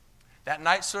 That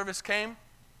night service came.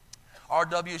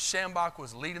 R.W. Shambach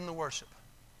was leading the worship.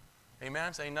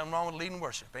 Amen? So ain't nothing wrong with leading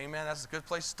worship. Amen? That's a good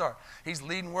place to start. He's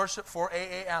leading worship for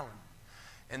A.A. Allen.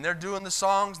 And they're doing the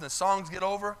songs, and the songs get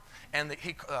over, and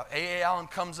A.A. Allen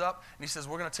comes up, and he says,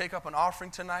 we're going to take up an offering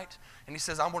tonight. And he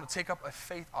says, I'm going to take up a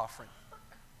faith offering.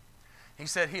 He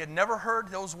said he had never heard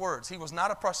those words. He was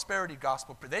not a prosperity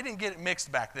gospel. They didn't get it mixed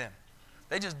back then.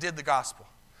 They just did the gospel.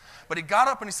 But he got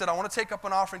up and he said, I want to take up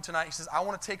an offering tonight. He says, I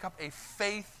want to take up a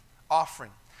faith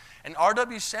offering. And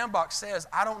R.W. Shambach says,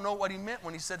 I don't know what he meant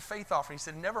when he said faith offering. He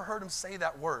said, never heard him say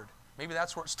that word. Maybe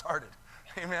that's where it started.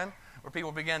 Amen? Where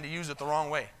people began to use it the wrong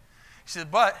way. He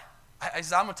said, but, I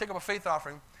said, I'm going to take up a faith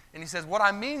offering. And he says, what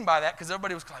I mean by that, because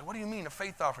everybody was like, what do you mean, a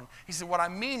faith offering? He said, what I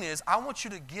mean is, I want you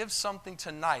to give something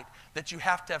tonight that you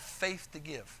have to have faith to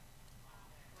give.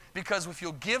 Because if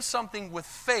you'll give something with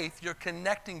faith, you're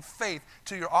connecting faith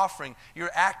to your offering.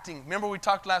 You're acting. Remember we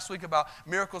talked last week about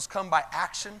miracles come by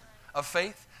action of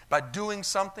faith, by doing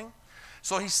something.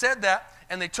 So he said that,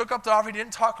 and they took up the offering. He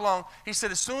didn't talk long. He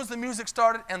said as soon as the music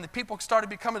started and the people started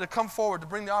to come forward to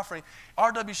bring the offering,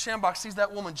 R.W. Schambach sees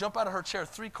that woman jump out of her chair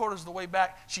 3/4 of the way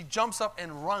back. She jumps up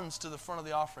and runs to the front of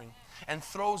the offering and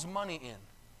throws money in.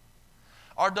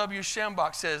 R.W.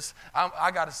 Schambach says,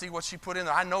 I got to see what she put in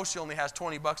there. I know she only has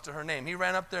 $20 to her name. He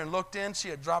ran up there and looked in. She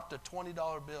had dropped a $20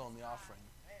 bill in the offering.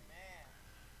 Amen.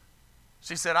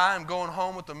 She said, I am going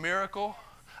home with a miracle.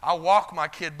 I'll walk my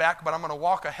kid back, but I'm going to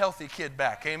walk a healthy kid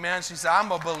back. Amen. She said, I'm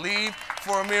going to believe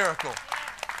for a miracle.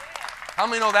 How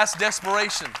many know that's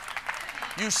desperation?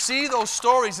 You see those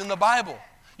stories in the Bible.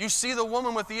 You see the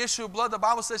woman with the issue of blood. The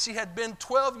Bible says she had been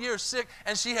 12 years sick,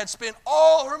 and she had spent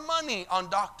all her money on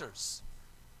doctors.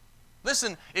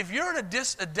 Listen, if you're in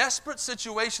a desperate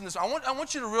situation, I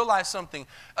want you to realize something.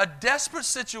 A desperate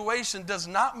situation does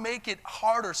not make it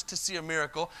harder to see a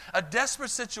miracle. A desperate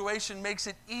situation makes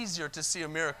it easier to see a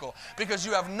miracle because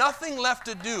you have nothing left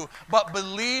to do but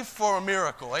believe for a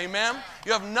miracle. Amen?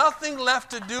 You have nothing left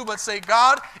to do but say,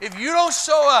 God, if you don't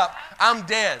show up, I'm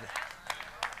dead.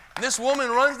 And this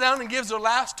woman runs down and gives her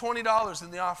last $20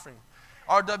 in the offering.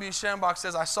 R.W. Schambach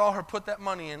says, I saw her put that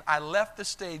money in. I left the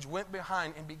stage, went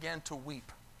behind, and began to weep.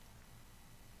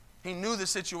 He knew the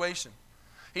situation.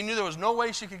 He knew there was no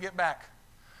way she could get back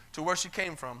to where she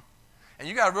came from. And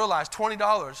you got to realize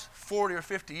 $20 40 or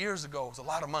 50 years ago was a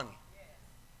lot of money.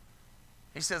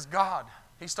 He says, God,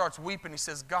 he starts weeping. He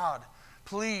says, God,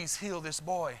 please heal this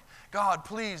boy. God,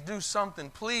 please do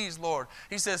something. Please, Lord.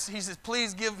 He says,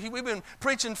 please give. We've been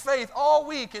preaching faith all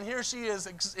week, and here she is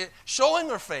showing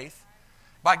her faith.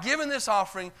 By giving this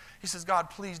offering, he says,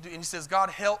 God, please do. And he says, God,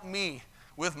 help me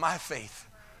with my faith.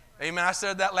 Amen. I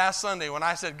said that last Sunday when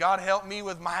I said, God, help me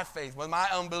with my faith, with my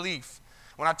unbelief.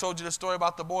 When I told you the story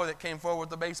about the boy that came forward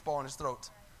with the baseball in his throat.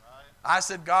 Right. I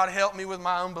said, God, help me with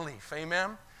my unbelief.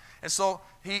 Amen. And so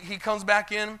he comes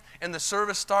back in, and the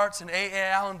service starts, and A.A.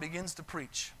 Allen begins to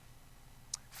preach.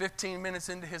 15 minutes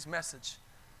into his message,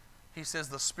 he says,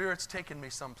 the Spirit's taken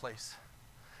me someplace.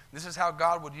 This is how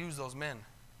God would use those men.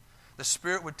 The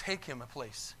Spirit would take him a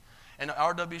place. And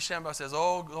R.W. Schambach says,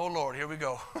 oh Lord, here we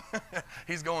go.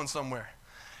 He's going somewhere.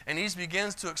 And he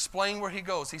begins to explain where he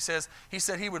goes. He said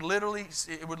he would literally,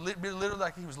 it would be literally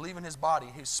like he was leaving his body.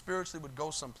 He spiritually would go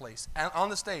someplace. And on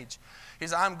the stage, he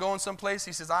says, I'm going someplace.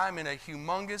 He says, I'm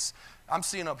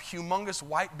seeing a humongous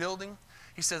white building.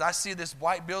 He says, I see this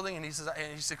white building, and he's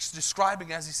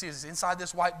describing as he sees it. Inside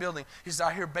this white building, he says,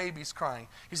 I hear babies crying.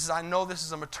 He says, I know this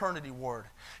is a maternity ward.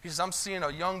 He says, I'm seeing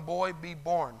a young boy be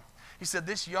born. He said,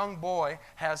 this young boy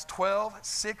has 12,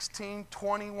 16,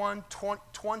 21,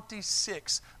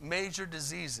 26 major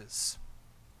diseases.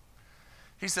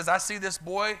 He says, I see this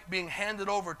boy being handed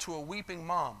over to a weeping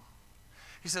mom.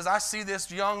 He says, I see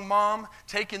this young mom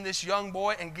taking this young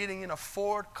boy and getting in a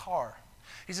Ford car.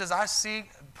 He says, I see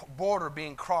border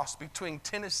being crossed between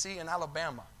Tennessee and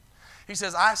Alabama. He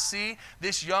says, I see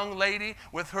this young lady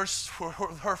with her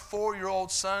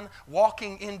 4-year-old son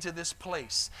walking into this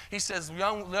place. He says,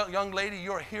 young lady,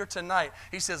 you're here tonight.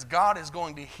 He says, God is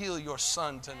going to heal your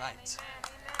son tonight.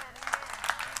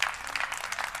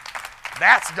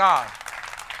 That's God.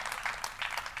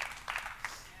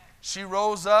 She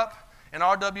rose up. And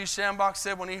R.W. Schambach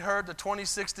said when he heard the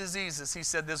 26 diseases, he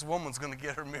said, this woman's going to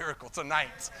get her miracle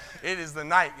tonight. It is the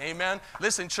night. Amen.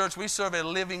 Listen, church, we serve a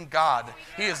living God.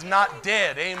 He is not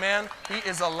dead. Amen. He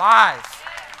is alive.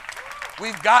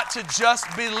 We've got to just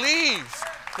believe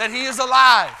that he is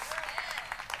alive.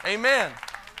 Amen.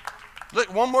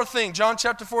 Look, one more thing. John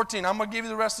chapter 14. I'm going to give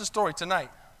you the rest of the story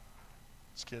tonight.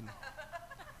 Just kidding.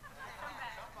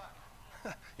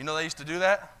 You know they used to do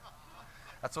that?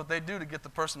 That's what they do to get the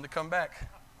person to come back.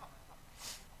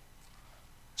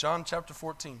 John chapter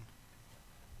 14.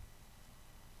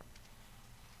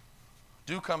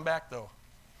 Do come back, though.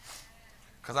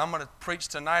 Because I'm going to preach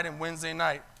tonight and Wednesday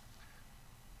night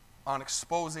on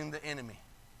exposing the enemy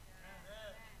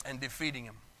and defeating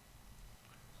him.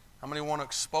 How many want to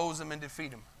expose him and defeat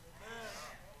him?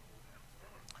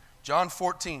 John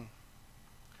 14.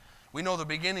 We know the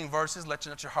beginning verses, let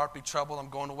not your heart be troubled. I'm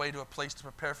going away to a place to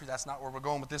prepare for you. That's not where we're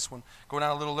going with this one. Go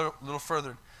down a little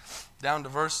further, down to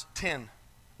verse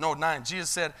 9. Jesus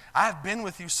said, I have been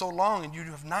with you so long, and you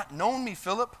have not known me,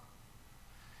 Philip.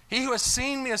 He who has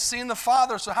seen me has seen the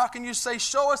Father. So how can you say,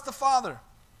 show us the Father?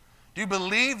 Do you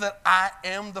believe that I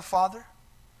am the Father?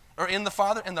 Or in the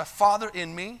Father, and the Father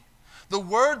in me? The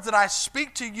words that I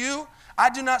speak to you, I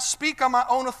do not speak on my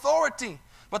own authority,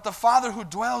 but the Father who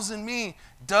dwells in me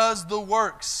does the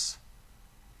works.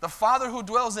 The Father who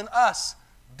dwells in us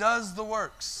does the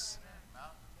works.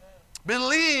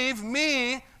 Believe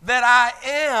me that I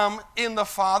am in the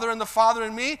Father and the Father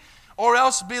in me, or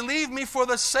else believe me for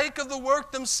the sake of the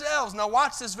work themselves. Now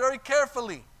watch this very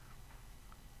carefully.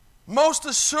 Most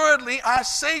assuredly, I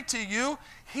say to you,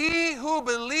 he who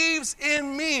believes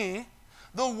in me,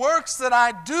 the works that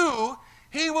I do,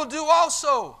 he will do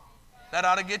also. That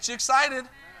ought to get you excited.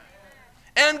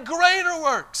 And greater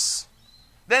works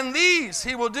than these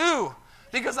he will do,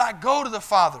 because I go to the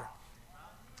Father.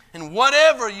 And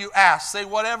whatever you ask, say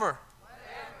whatever.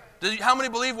 How many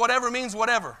believe whatever means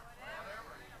whatever?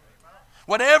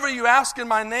 Whatever you ask in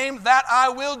my name, that I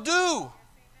will do,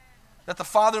 that the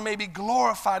Father may be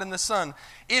glorified in the Son.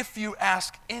 If you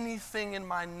ask anything in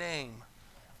my name,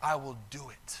 I will do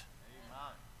it.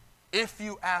 If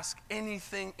you ask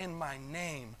anything in my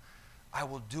name, I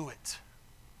will do it.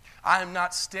 I am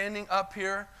not standing up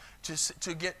here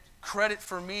to get credit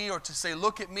for me or to say,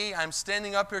 look at me. I'm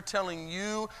standing up here telling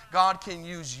you God can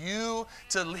use you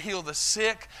to heal the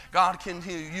sick. God can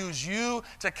use you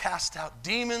to cast out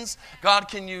demons. God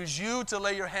can use you to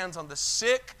lay your hands on the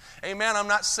sick. Amen. I'm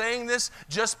not saying this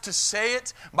just to say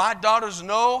it. My daughters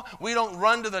know we don't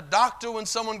run to the doctor when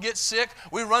someone gets sick.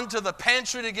 We run to the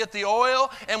pantry to get the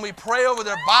oil and we pray over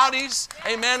their bodies.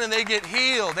 Amen. And they get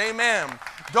healed. Amen.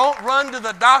 Don't run to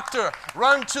the doctor.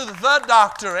 Run to the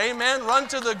doctor. Amen. Run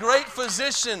to the great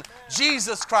physician,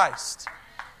 Jesus Christ.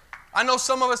 I know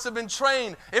some of us have been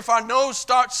trained. If our nose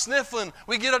starts sniffling,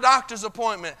 we get a doctor's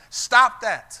appointment. Stop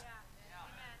that.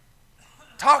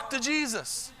 Talk to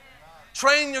Jesus.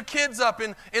 Train your kids up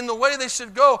in the way they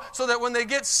should go so that when they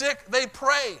get sick, they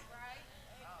pray.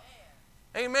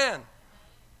 Amen.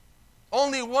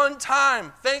 Only one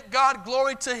time, thank God,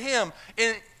 glory to Him,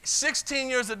 in 16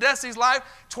 years of Desi's life,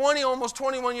 almost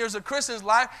 21 years of Kristen's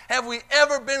life, have we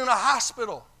ever been in a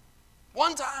hospital?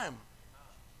 One time.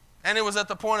 And it was at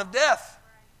the point of death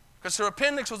because her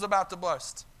appendix was about to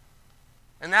burst.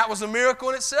 And that was a miracle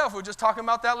in itself. We were just talking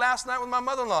about that last night with my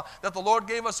mother-in-law, that the Lord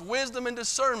gave us wisdom and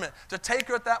discernment to take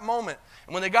her at that moment.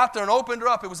 And when they got there and opened her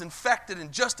up, it was infected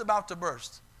and just about to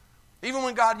burst. Even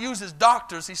when God uses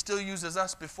doctors, He still uses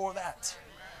us before that.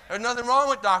 There's nothing wrong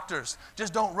with doctors.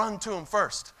 Just don't run to them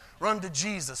first. Run to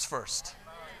Jesus first.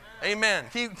 Amen.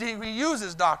 He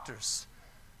uses doctors.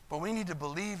 But we need to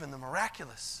believe in the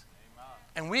miraculous.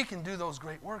 And we can do those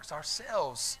great works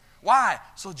ourselves. Why?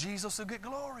 So Jesus will get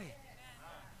glory.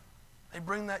 They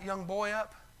bring that young boy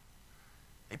up.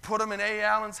 They put him in A.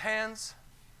 Allen's hands.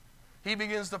 He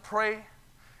begins to pray.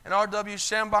 And R.W.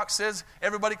 Shambach says,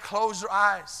 everybody close your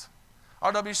eyes.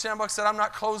 R.W. Shambach said, I'm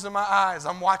not closing my eyes.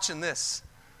 I'm watching this.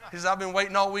 He says, I've been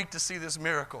waiting all week to see this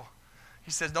miracle.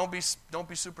 He says, don't be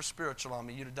super spiritual on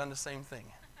me. You'd have done the same thing.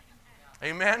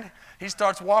 Amen? He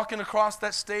starts walking across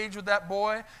that stage with that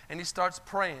boy, and he starts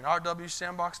praying. R.W.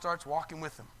 Shambach starts walking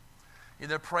with him.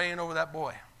 They're praying over that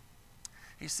boy.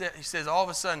 He says, all of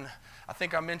a sudden, I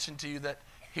think I mentioned to you that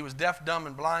he was deaf, dumb,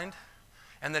 and blind,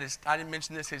 and that I didn't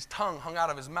mention this, his tongue hung out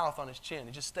of his mouth on his chin.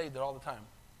 He just stayed there all the time.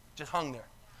 Just hung there.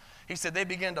 He said they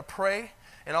began to pray,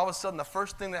 and all of a sudden the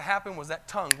first thing that happened was that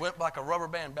tongue went like a rubber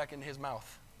band back into his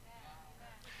mouth.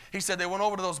 He said they went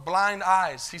over to those blind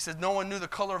eyes. He said no one knew the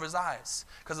color of his eyes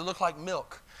because it looked like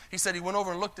milk. He said he went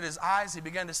over and looked at his eyes. He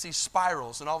began to see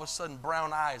spirals, and all of a sudden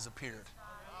brown eyes appeared.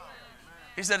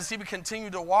 He said as he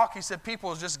continued to walk, he said people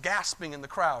was just gasping in the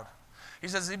crowd. He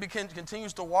says as he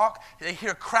continues to walk, they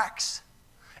hear cracks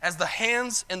as the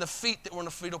hands and the feet that were in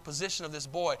the fetal position of this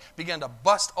boy began to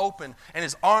bust open, and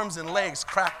his arms and legs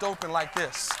cracked open like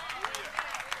this.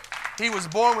 He was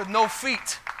born with no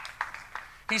feet.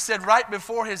 He said right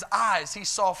before his eyes, he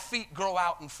saw feet grow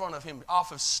out in front of him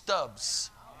off of stubs.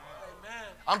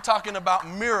 I'm talking about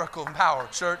miracle power,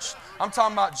 church. I'm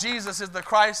talking about Jesus is the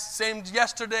Christ, same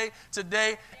yesterday,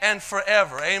 today, and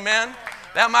forever. Amen?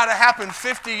 That might have happened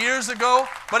 50 years ago,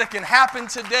 but it can happen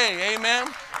today. Amen?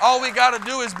 All we got to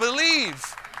do is believe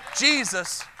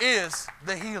Jesus is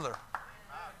the healer.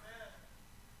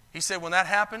 He said when that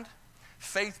happened,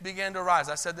 faith began to rise.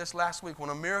 I said this last week. When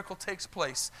a miracle takes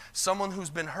place, someone who's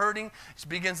been hurting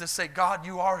begins to say, God,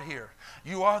 you are here.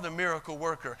 You are the miracle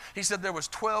worker. He said there was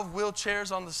 12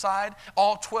 wheelchairs on the side.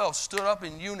 All 12 stood up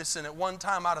in unison at one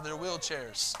time out of their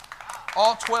wheelchairs.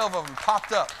 All 12 of them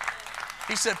popped up.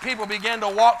 He said people began to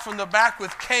walk from the back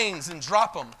with canes and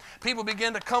drop them. People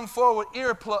began to come forward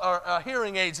with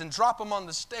hearing aids and drop them on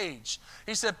the stage.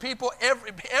 He said people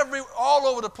all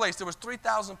over the place. There was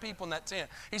 3,000 people in that tent.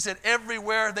 He said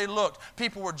everywhere they looked,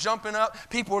 people were jumping up.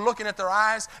 People were looking at their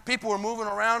eyes. People were moving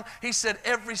around. He said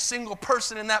every single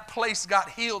person in that place got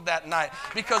healed that night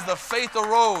because the faith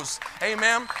arose.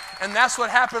 Amen. And that's what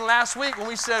happened last week when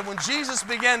we said when Jesus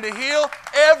began to heal,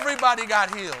 everybody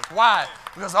got healed. Why?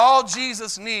 Because all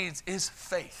Jesus needs is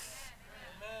faith.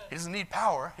 He doesn't need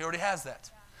power. He already has that.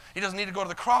 He doesn't need to go to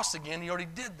the cross again. He already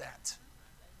did that.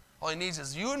 All he needs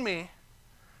is you and me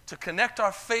to connect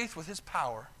our faith with his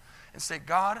power and say,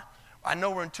 God, I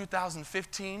know we're in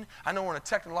 2015. I know we're in a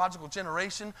technological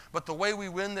generation, but the way we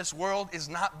win this world is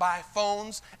not by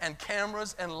phones and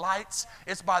cameras and lights.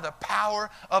 It's by the power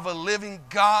of a living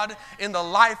God in the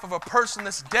life of a person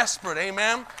that's desperate,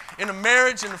 amen? In a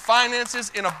marriage, in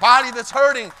finances, in a body that's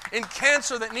hurting, in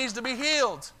cancer that needs to be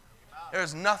healed.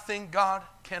 There's nothing God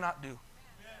cannot do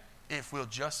if we'll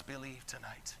just believe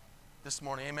tonight. This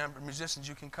morning, amen? Musicians,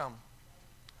 you can come.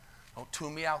 Don't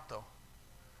tune me out, though.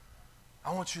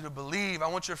 I want you to believe. I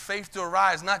want your faith to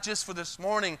arise, not just for this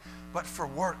morning, but for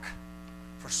work,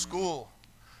 for school,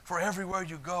 for everywhere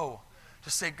you go. To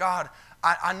say, God,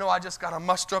 I know I just got to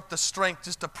muster up the strength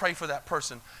just to pray for that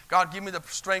person. God, give me the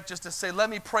strength just to say, let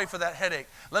me pray for that headache.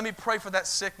 Let me pray for that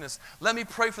sickness. Let me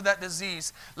pray for that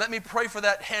disease. Let me pray for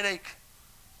that headache.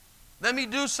 Let me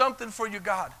do something for you,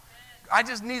 God. I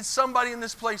just need somebody in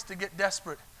this place to get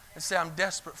desperate and say, I'm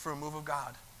desperate for a move of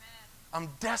God. I'm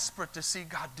desperate to see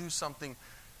God do something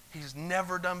he's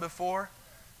never done before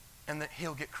and that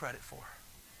he'll get credit for.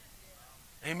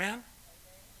 Amen?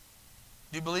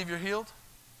 Do you believe you're healed?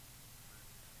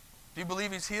 Do you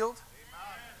believe he's healed?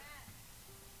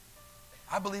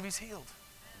 I believe he's healed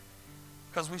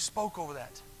because we spoke over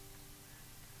that.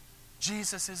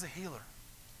 Jesus is a healer.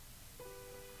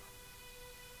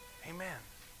 Amen.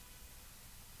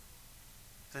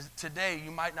 Today,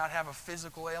 you might not have a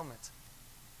physical ailment.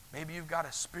 Maybe you've got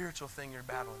a spiritual thing you're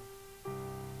battling.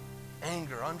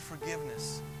 Anger,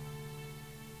 unforgiveness.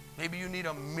 Maybe you need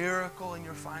a miracle in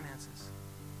your finances.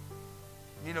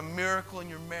 You need a miracle in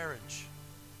your marriage.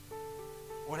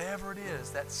 Whatever it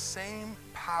is, that same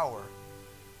power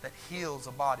that heals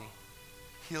a body,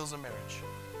 heals a marriage,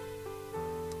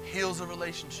 heals a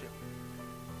relationship,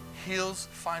 heals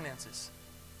finances.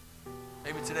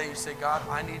 Maybe today you say, God,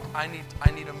 I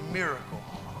need a miracle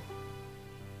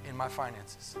in my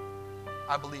finances.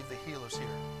 I believe the healer's here.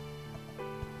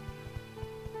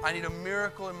 I need a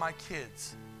miracle in my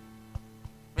kids.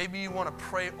 Maybe you want to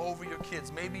pray over your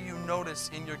kids. Maybe you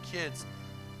notice in your kids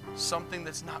something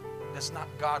that's not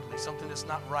godly, something that's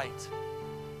not right.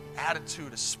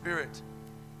 Attitude, a spirit.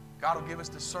 God will give us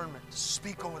discernment to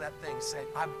speak over that thing. Say,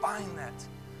 I bind that.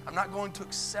 I'm not going to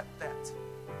accept that.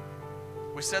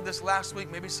 We said this last week.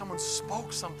 Maybe someone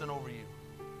spoke something over you.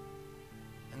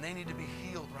 And they need to be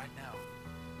healed right now.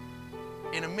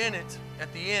 In a minute,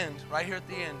 at the end, right here at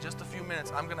the end, just a few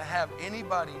minutes, I'm going to have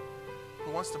anybody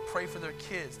who wants to pray for their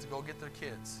kids to go get their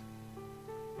kids.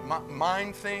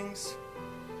 Mind things,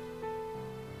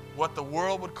 what the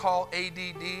world would call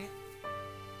ADD.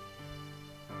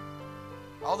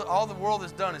 All the world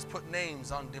has done is put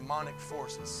names on demonic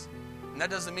forces. And that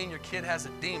doesn't mean your kid has a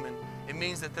demon. It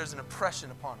means that there's an oppression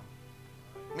upon them.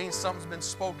 It means something's been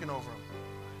spoken over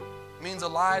them. It means a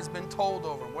lie's been told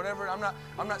over them. Whatever. I'm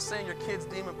not saying your kid's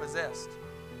demon possessed.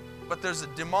 But there's a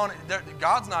demonic,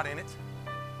 God's not in it.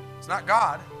 It's not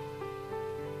God.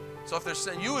 So if there's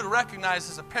sin, you would recognize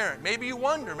as a parent. Maybe you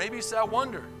wonder. Maybe you say, I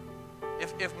wonder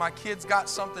if my kid's got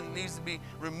something that needs to be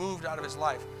removed out of his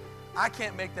life. I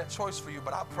can't make that choice for you,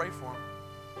 but I'll pray for him.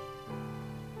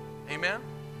 Amen?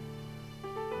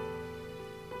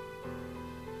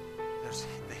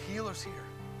 The healer's here.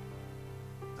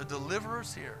 The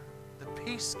deliverer's here. The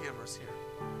peace giver's here.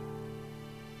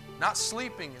 Not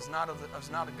sleeping is not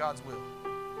of God's will.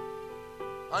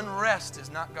 Unrest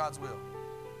is not God's will.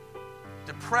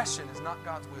 Depression is not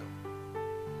God's will.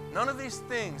 None of these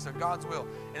things are God's will.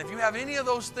 And if you have any of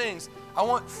those things, I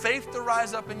want faith to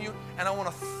rise up in you, and I want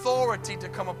authority to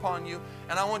come upon you,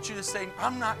 and I want you to say,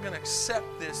 I'm not going to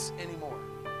accept this anymore.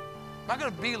 I'm not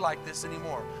going to be like this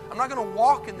anymore. I'm not going to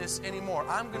walk in this anymore.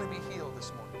 I'm going to be healed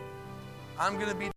this morning. I'm going to be